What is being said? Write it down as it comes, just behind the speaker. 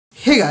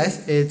Hey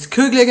guys, it's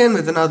Kugli again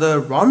with another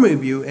ROM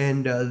review,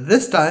 and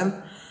this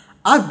time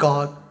I've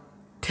got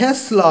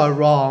Tesla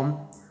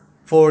ROM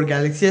for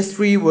Galaxy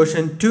S3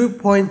 version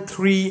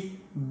 2.3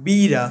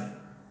 beta,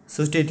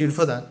 so stay tuned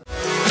for that.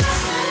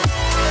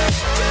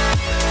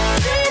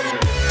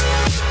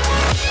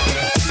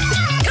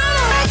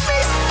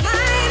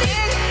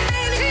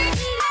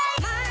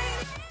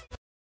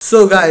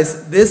 So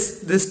guys,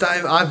 this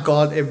time I've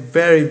got a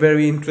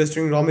very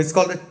interesting ROM. It's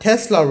called a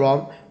Tesla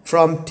ROM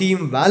from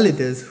Team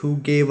Validus, who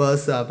gave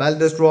us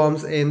Validus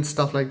ROMs and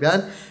stuff like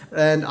that.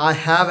 And I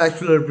have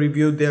actually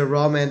reviewed their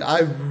ROM, and I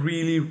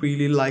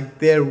really like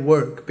their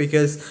work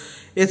because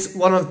it's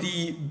one of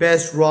the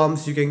best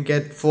ROMs you can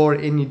get for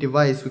any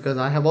device. Because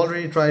I have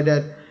already tried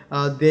that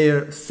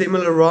their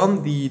similar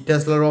ROM, the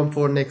Tesla ROM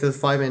for Nexus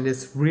 5, and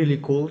it's really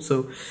cool.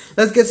 So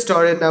let's get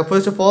started. Now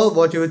first of all,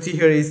 what you would see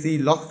here is the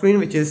lock screen,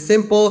 which is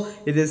simple.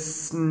 It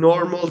is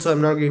normal, so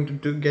I'm not going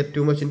to get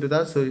too much into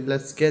that. So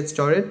let's get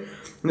started.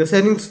 In the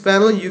settings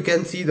panel, you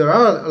can see there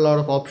are a lot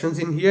of options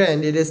in here,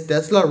 and it is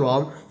Tesla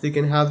ROM, so you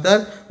can have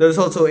that. There's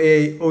also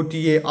a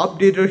OTA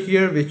updater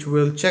here, which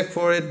will check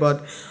for it,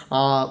 but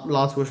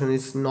last version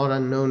is not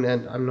unknown,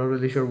 and I'm not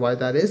really sure why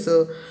that is.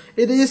 So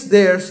it is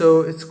there,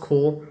 so it's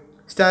cool.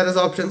 Status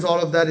options, all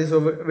of that is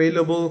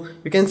available.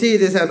 You can see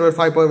it is Android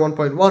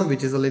 5.1.1,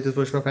 which is the latest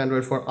version of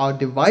Android for our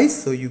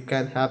device, so you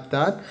can have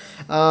that.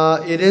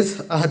 It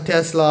is a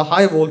Tesla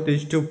high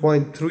voltage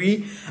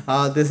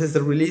 2.3. This is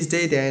the release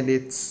date, and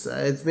it's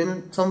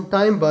been some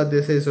time, but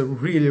this is a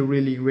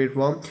really great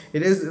ROM.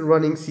 It is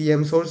running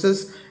CM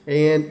sources,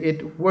 and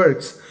it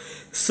works.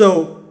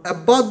 So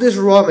about this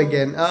ROM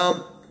again,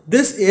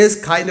 this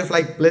is kind of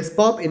like Bliss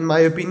Pop in my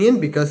opinion,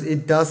 because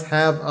it does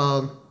have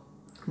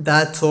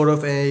that sort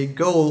of a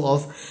goal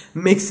of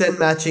mix and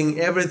matching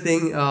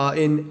everything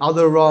in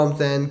other ROMs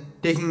and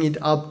taking it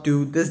up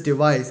to this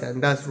device,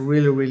 and that's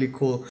really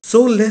cool.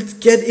 So let's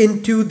get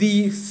into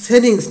the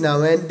settings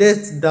now, and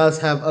this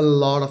does have a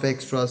lot of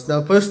extras.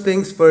 Now first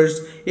things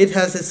first, it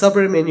has a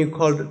separate menu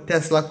called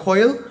Tesla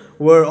Coil,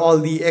 where all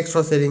the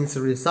extra settings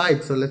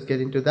reside. So let's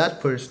get into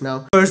that first.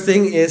 Now first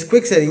thing is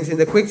quick settings. In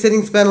the quick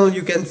settings panel,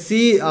 you can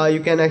see you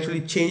can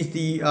actually change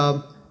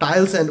the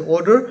tiles and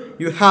order.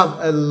 You have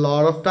a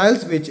lot of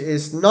tiles, which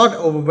is not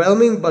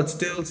overwhelming, but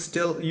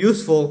still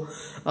useful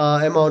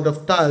amount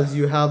of tiles.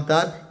 You have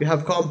that. You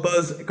have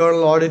compass,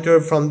 kernel auditor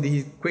from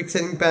the quick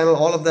setting panel.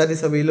 All of that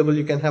is available.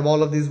 You can have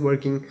all of these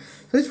working,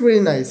 so it's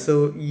really nice.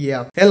 So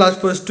yeah, enlarge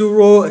first 2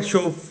 row,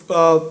 show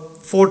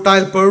 4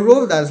 tile per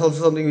row. That's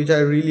also something which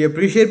I really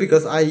appreciate,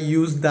 because I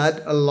use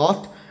that a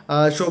lot.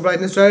 Show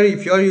brightness slider.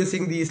 If you are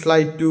using the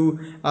slide to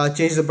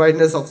change the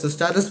brightness of the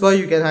status bar,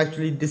 you can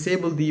actually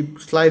disable the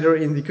slider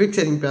in the quick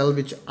setting panel,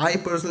 which I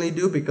personally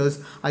do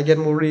because I get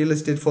more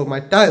realistic for my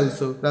tiles,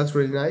 so that's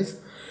really nice.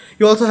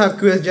 You also have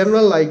QS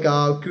general, like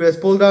QS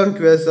pull down,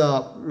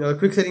 QS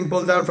quick setting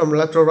pull down from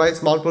left or right,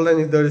 small pull down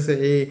if there is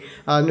a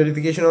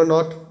notification or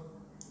not.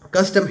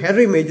 Custom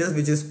header images,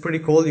 which is pretty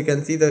cool. You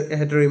can see the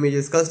header image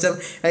is custom,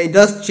 and it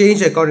does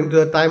change according to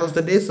the time of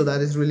the day, so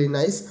that is really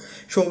nice.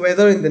 Show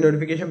weather in the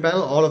notification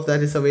panel, all of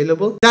that is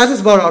available.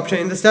 Status bar option.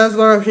 In the status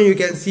bar option, you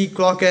can see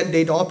clock and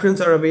date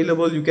options are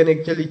available. You can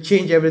actually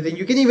change everything.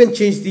 You can even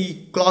change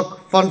the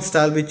clock font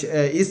style, which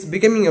is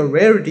becoming a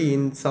rarity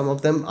in some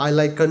of them. I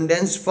like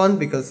condensed font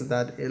because of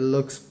that it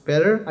looks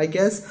better, I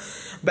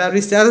guess.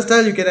 Battery status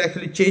style, you can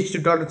actually change to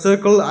dotted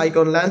circle,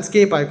 icon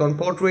landscape, icon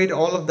portrait,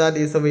 all of that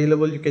is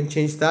available. You can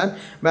change that.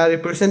 Battery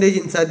percentage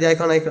inside the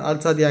icon,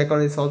 outside the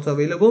icon is also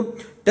available.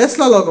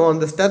 Tesla logo on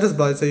the status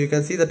bar, so you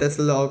can see the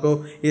Tesla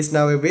logo is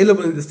now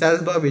available in the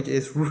status bar, which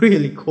is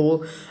really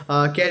cool.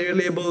 Carrier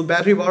label,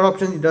 battery bar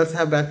option, it does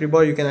have battery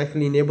bar. You can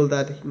actually enable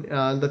that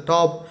the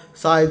top,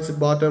 sides,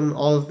 bottom,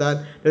 all of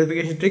that.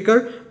 Notification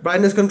trigger,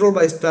 brightness control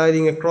by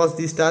sliding across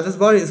the status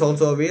bar is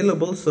also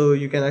available, so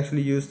you can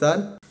actually use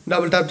that.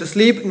 Double tap to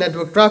sleep,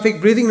 network traffic,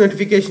 breathing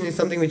notification is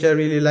something which I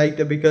really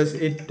liked because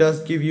it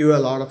does give you a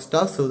lot of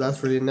stuff, so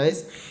that's really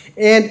nice.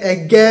 And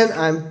again,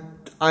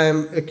 I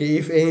am okay,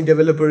 if any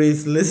developer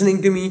is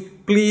listening to me,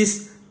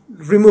 please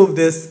remove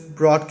this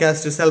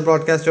broadcaster, cell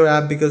broadcaster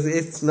app, because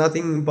it's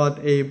nothing but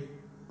a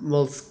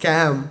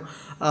scam,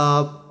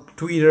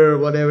 Twitter,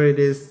 whatever it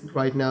is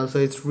right now. So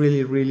it's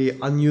really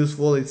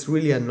unuseful. It's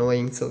really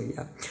annoying. So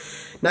yeah.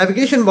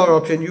 Navigation bar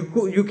option,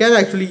 you can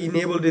actually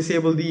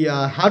disable the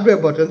hardware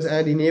buttons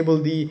and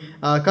enable the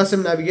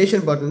custom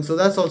navigation buttons, so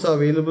that's also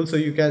available. So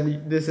you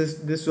can,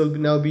 this will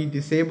now be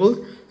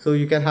disabled, so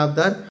you can have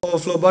that.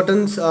 Overflow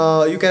buttons,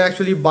 you can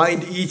actually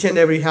bind each and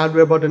every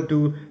hardware button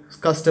to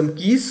custom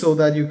keys, so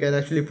that you can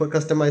actually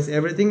customize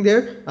everything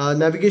there.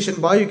 Navigation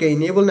bar, you can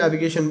enable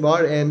navigation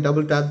bar and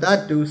double tap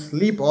that to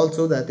sleep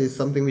also. That is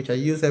something which I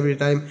use every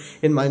time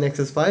in my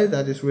Nexus 5.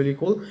 That is really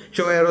cool.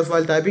 Show arrows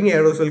while typing,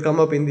 arrows will come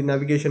up in the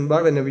navigation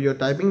bar whenever you're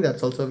typing.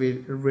 That's also a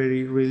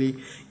really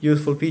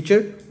useful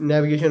feature.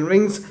 Navigation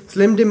rings,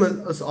 slim dim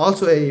is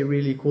also a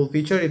really cool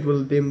feature. It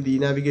will dim the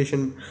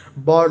navigation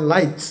bar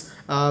lights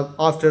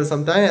after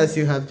some time, as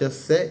you have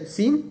just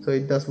seen, so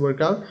it does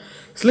work out.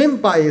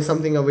 Slim Pi is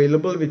something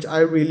available which I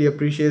really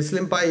appreciate.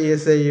 Slim Pi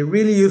is a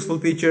really useful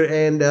feature,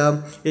 and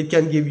it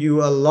can give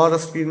you a lot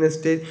of screen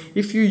estate.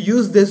 If you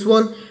use this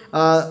one,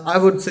 I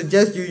would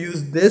suggest you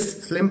use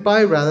this Slim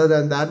Pi rather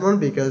than that one,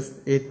 because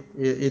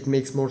it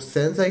makes more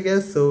sense, I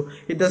guess. So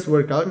it does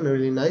work out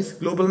really nice.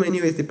 Global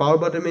menu is the power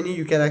button menu.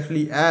 You can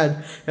actually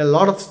add a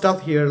lot of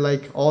stuff here,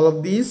 like all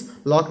of these,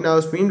 lock now,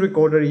 screen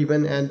recorder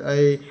even, and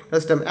a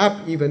custom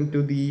app even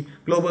to the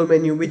global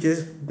menu, which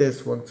is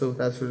this one. So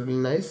that's really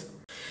nice.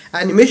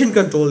 Animation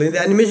control. In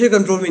the animation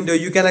control window,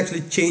 you can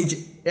actually change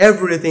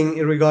everything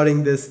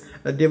regarding this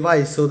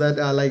device, so that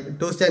like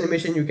toast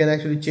animation, you can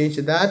actually change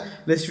that.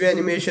 List view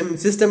animation,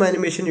 system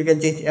animation, you can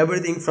change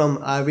everything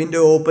from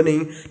window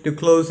opening to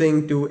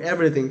closing to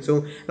everything.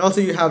 So, and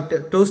also you have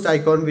toast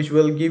icon, which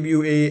will give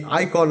you a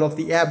icon of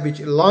the app which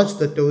launched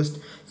the toast,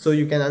 so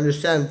you can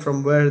understand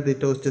from where the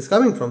toast is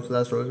coming from. So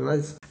that's really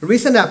nice.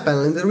 Recent app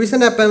panel. In the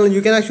recent app panel,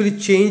 you can actually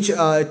change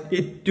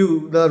it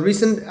to the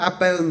recent app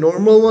panel.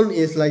 Normal one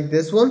is like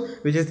this one,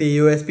 which is the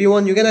USB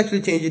one. You can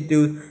actually change it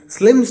to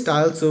slim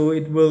style, so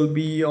it will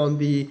be on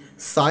the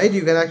side.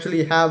 You can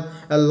actually have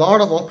a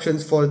lot of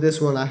options for this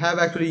one. I have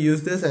actually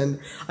used this and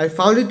I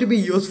found it to be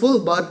useful,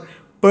 but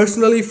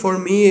personally for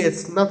me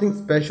it's nothing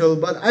special,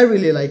 but I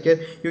really like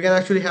it. You can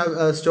actually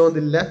have show on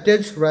the left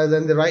edge rather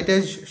than the right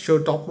edge, show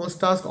topmost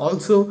task,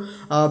 also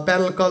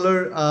panel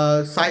color,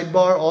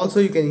 sidebar also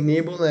you can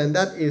enable, and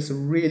that is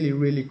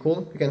really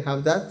cool. You can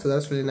have that, so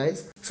that's really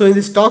nice. So in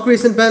the stock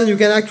recent panel, you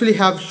can actually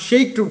have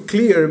shake to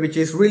clear, which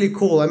is really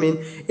cool. I mean,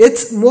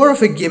 it's more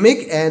of a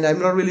gimmick, and I'm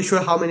not really sure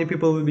how many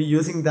people will be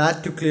using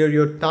that to clear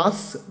your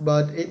tasks,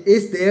 but it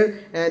is there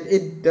and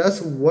it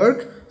does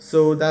work,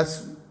 so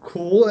that's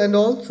cool and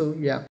all. So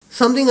yeah,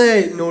 something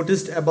I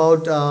noticed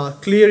about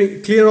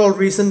clear all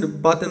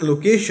recent button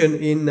location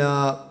in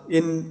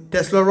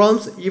Tesla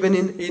ROMs, even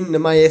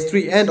in my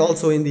S3 and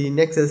also in the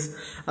Nexus,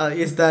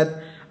 is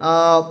that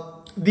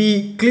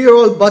the clear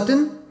all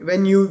button,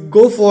 when you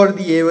go for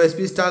the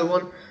AOSP style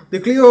one, the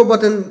clear all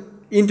button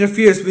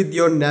interferes with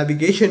your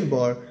navigation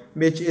bar,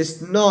 which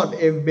is not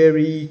a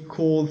very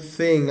cool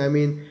thing. I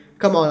mean,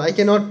 come on, I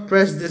cannot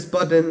press this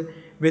button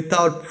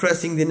without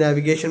pressing the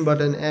navigation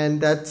button,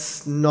 and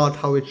that's not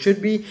how it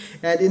should be.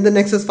 And in the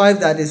Nexus 5,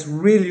 that is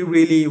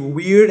really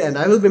weird, and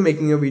I will be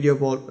making a video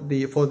about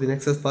for the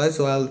Nexus 5,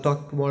 so I'll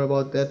talk more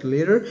about that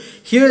later.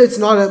 Here it's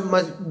not a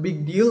much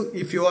big deal.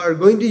 If you are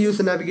going to use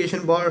a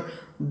navigation bar,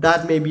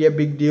 that may be a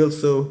big deal.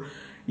 So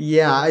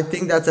yeah, I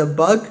think that's a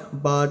bug,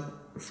 but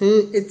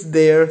it's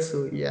there.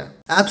 So yeah,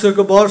 app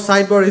circle bar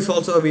sidebar is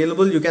also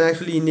available. You can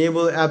actually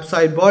enable app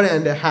sidebar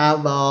and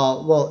have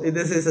well,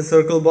 this is a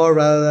circle bar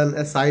rather than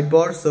a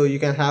sidebar, so you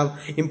can have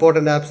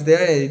important apps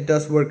there, and it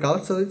does work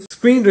out. So it's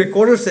screen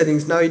recorder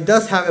settings. Now it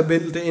does have a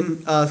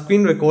built-in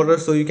screen recorder,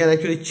 so you can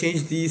actually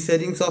change the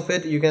settings of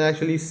it. You can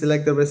actually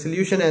select the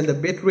resolution and the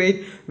bit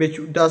rate, which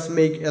does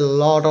make a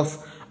lot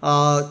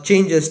of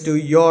changes to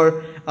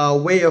your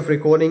way of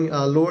recording.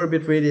 Lower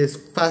bit rate is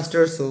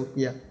faster, so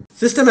yeah.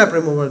 System app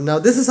remover. Now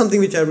this is something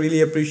which I really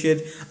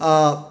appreciate.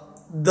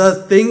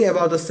 The thing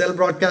about the cell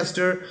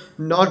broadcaster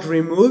not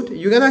removed,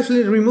 you can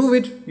actually remove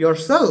it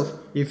yourself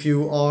if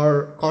you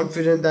are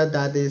confident that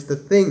that is the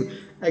thing.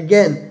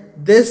 Again,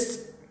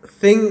 this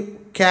thing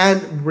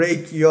can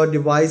break your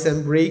device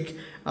and break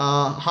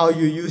how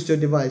you use your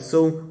device,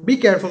 so be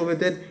careful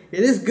with it.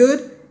 It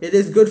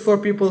is good for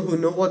people who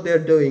know what they're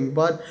doing,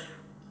 but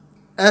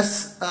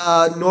as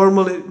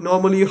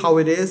normally how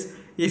it is,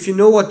 if you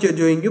know what you're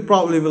doing, you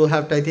probably will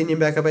have titanium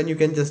backup, and you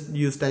can just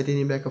use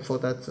titanium backup for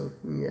that. So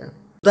yeah,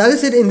 that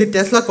is it in the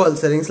Tesla coil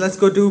settings. Let's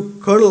go to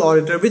kernel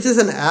auditor, which is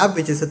an app,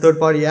 which is a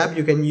third-party app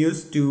you can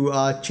use to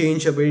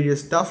change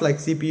various stuff like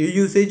CPU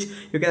usage.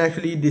 You can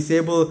actually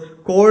disable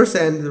cores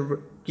and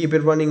keep it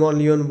running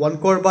only on one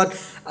core, but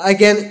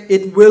again,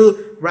 it will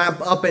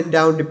ramp up and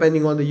down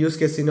depending on the use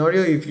case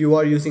scenario. If you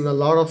are using a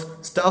lot of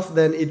stuff,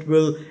 then it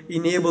will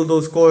enable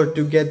those cores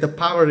to get the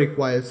power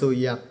required. So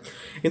yeah,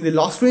 in the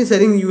lock screen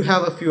setting, you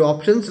have a few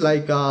options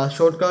like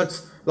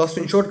shortcuts, lock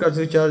screen shortcuts,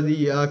 which are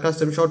the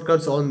custom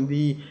shortcuts in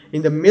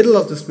the middle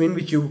of the screen,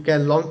 which you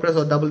can long press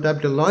or double tap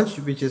to launch,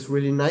 which is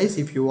really nice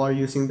if you are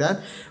using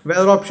that.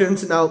 Weather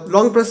options. Now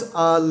long press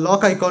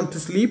lock icon to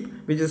sleep,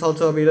 which is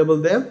also available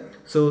there,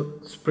 so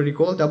it's pretty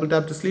cool. Double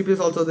tap to sleep is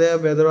also there.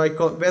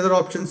 Weather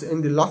options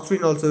in the lock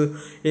screen also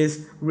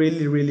is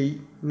really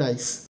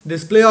nice.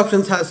 Display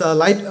options has a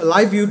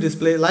live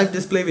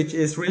display, which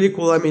is really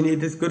cool. I mean,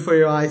 it is good for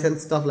your eyes and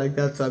stuff like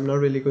that, so I'm not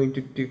really going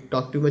to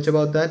talk too much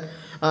about that.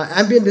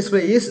 Ambient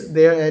display is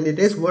there and it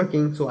is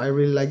working, so I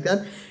really like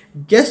that.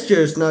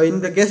 Gestures. Now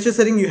in the gesture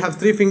setting, you have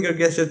 3-finger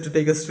gesture to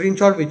take a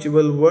screenshot, which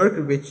will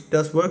work, which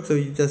does work. So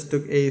you just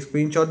took a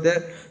screenshot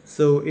there,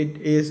 so it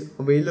is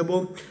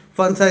available.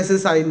 Font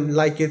sizes, I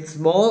like it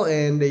small,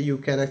 and you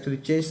can actually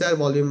change that.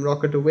 Volume,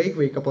 rocker to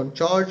wake up on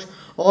charge.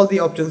 All the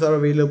options are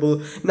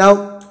available.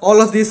 Now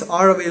all of these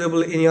are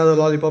available in other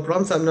Lollipop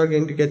ROMs, so I'm not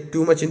going to get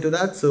too much into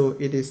that, so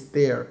it is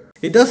there.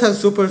 It does have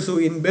Super SU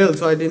inbuilt,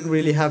 so I didn't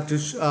really have to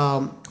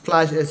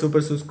flash a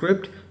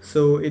superscript,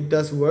 so it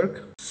does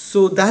work.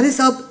 So that is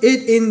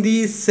it in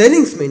the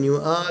settings menu.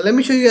 Let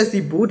me show you guys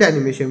the boot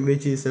animation,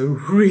 which is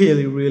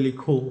really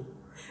cool.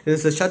 It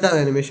is a shutdown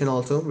animation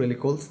also, really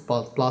cool.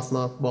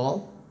 Plasma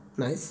ball,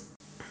 nice.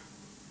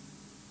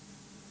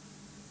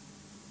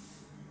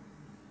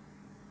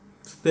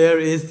 There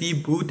is the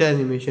boot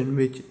animation,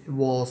 which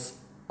was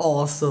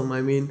awesome.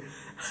 I mean,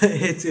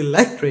 it's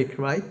electric,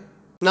 right?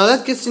 Now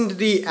let's get into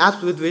the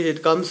apps with which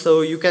it comes.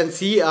 So you can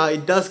see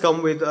it does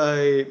come with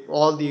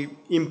all the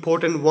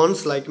important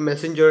ones like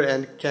Messenger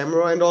and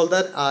camera and all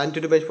that.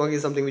 AnTuTu Benchmark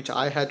is something which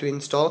I had to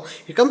install.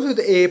 It comes with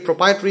a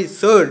proprietary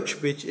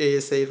search, which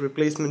is a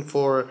replacement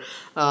for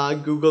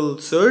Google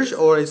search,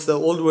 or it's the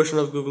old version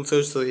of Google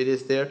search, so it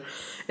is there.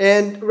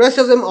 And rest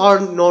of them are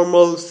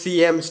normal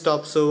CM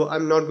stuff, so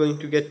I'm not going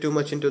to get too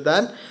much into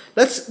that.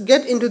 Let's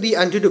get into the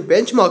AnTuTu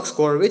benchmark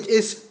score, which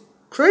is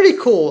pretty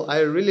cool. I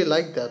really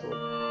like that one.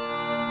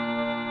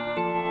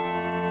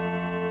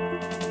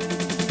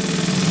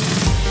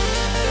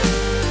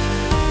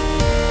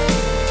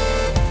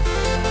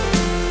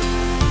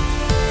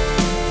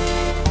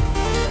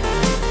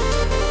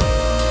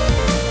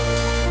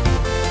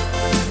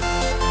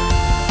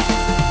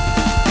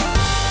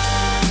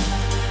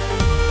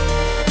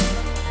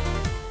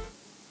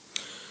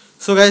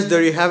 So guys,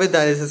 there you have it.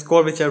 That is the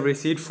score which I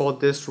received for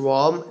this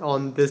ROM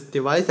on this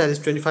device. That is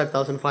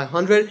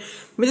 25,500,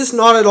 which is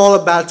not at all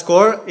a bad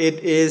score. It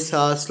is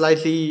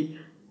slightly,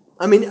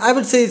 I mean, I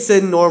would say it's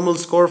a normal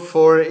score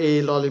for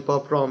a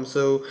Lollipop ROM.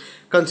 So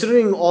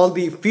considering all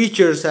the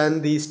features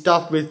and the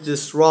stuff which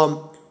this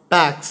ROM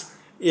packs,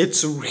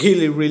 it's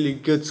really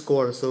good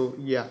score. So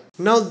yeah,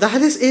 now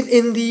that is it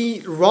in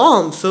the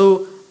ROM.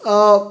 So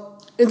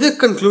in the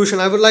conclusion,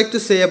 I would like to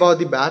say about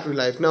the battery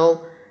life.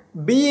 Now,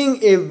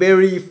 being a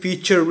very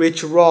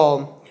feature-rich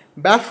ROM,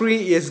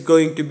 battery is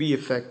going to be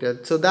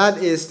affected. So that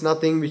is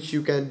nothing which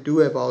you can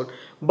do about.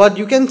 But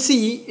you can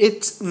see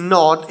it's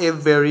not a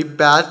very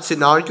bad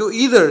scenario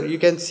either. You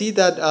can see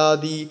that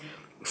the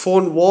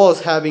phone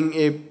was having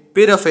a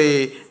bit of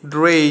a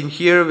drain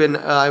here when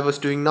I was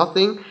doing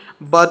nothing.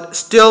 But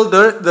still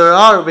there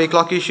are wake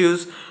lock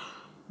issues.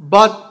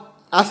 But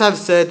as I've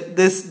said,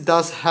 this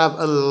does have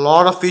a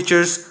lot of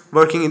features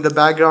working in the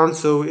background,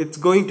 so it's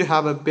going to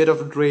have a bit of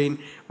a drain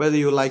whether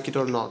you like it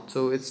or not.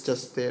 So it's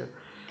just there.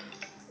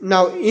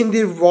 Now in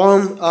the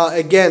ROM,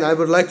 again, I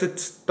would like to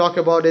talk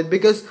about it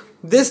because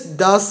this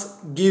does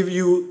give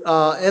you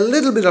a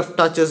little bit of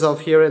touches of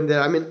here and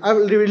there. I mean, I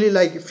really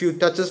like a few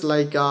touches,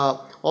 like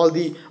all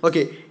the,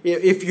 okay,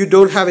 if you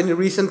don't have any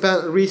recent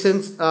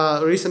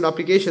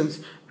applications,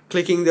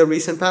 clicking the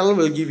recent panel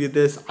will give you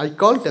this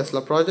icon,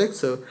 Tesla project.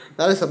 So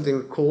that is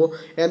something cool.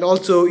 And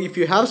also, if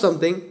you have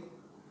something,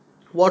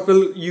 what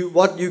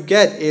you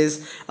get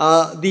is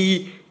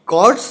the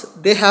cards.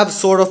 They have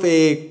sort of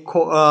a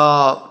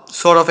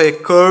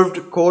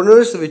curved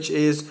corners, which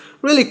is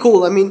really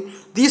cool. I mean,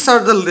 these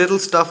are the little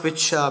stuff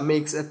which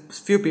makes a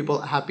few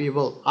people happy.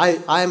 Well,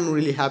 I am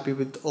really happy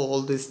with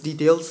all these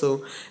details,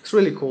 so it's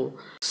really cool.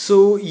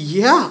 So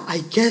yeah, I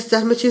guess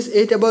that much is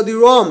it about the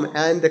ROM.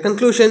 And the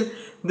conclusion,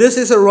 this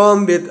is a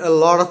ROM with a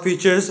lot of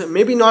features,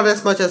 maybe not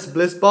as much as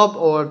BlizzPop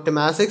or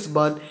Temasix,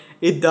 but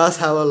it does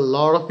have a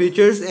lot of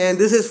features. And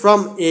this is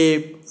from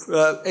a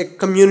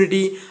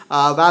community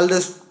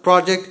Validus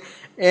project,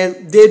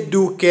 and they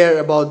do care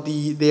about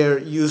their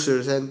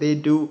users, and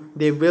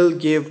they will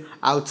give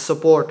out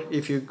support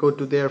if you go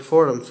to their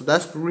forum. So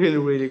that's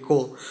really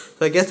cool.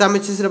 So I guess that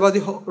much is it about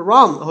the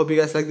ROM. I hope you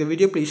guys like the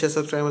video. Please share,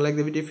 subscribe, and like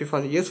the video if you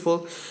found it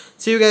useful.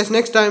 See you guys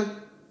next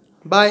time.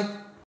 Bye.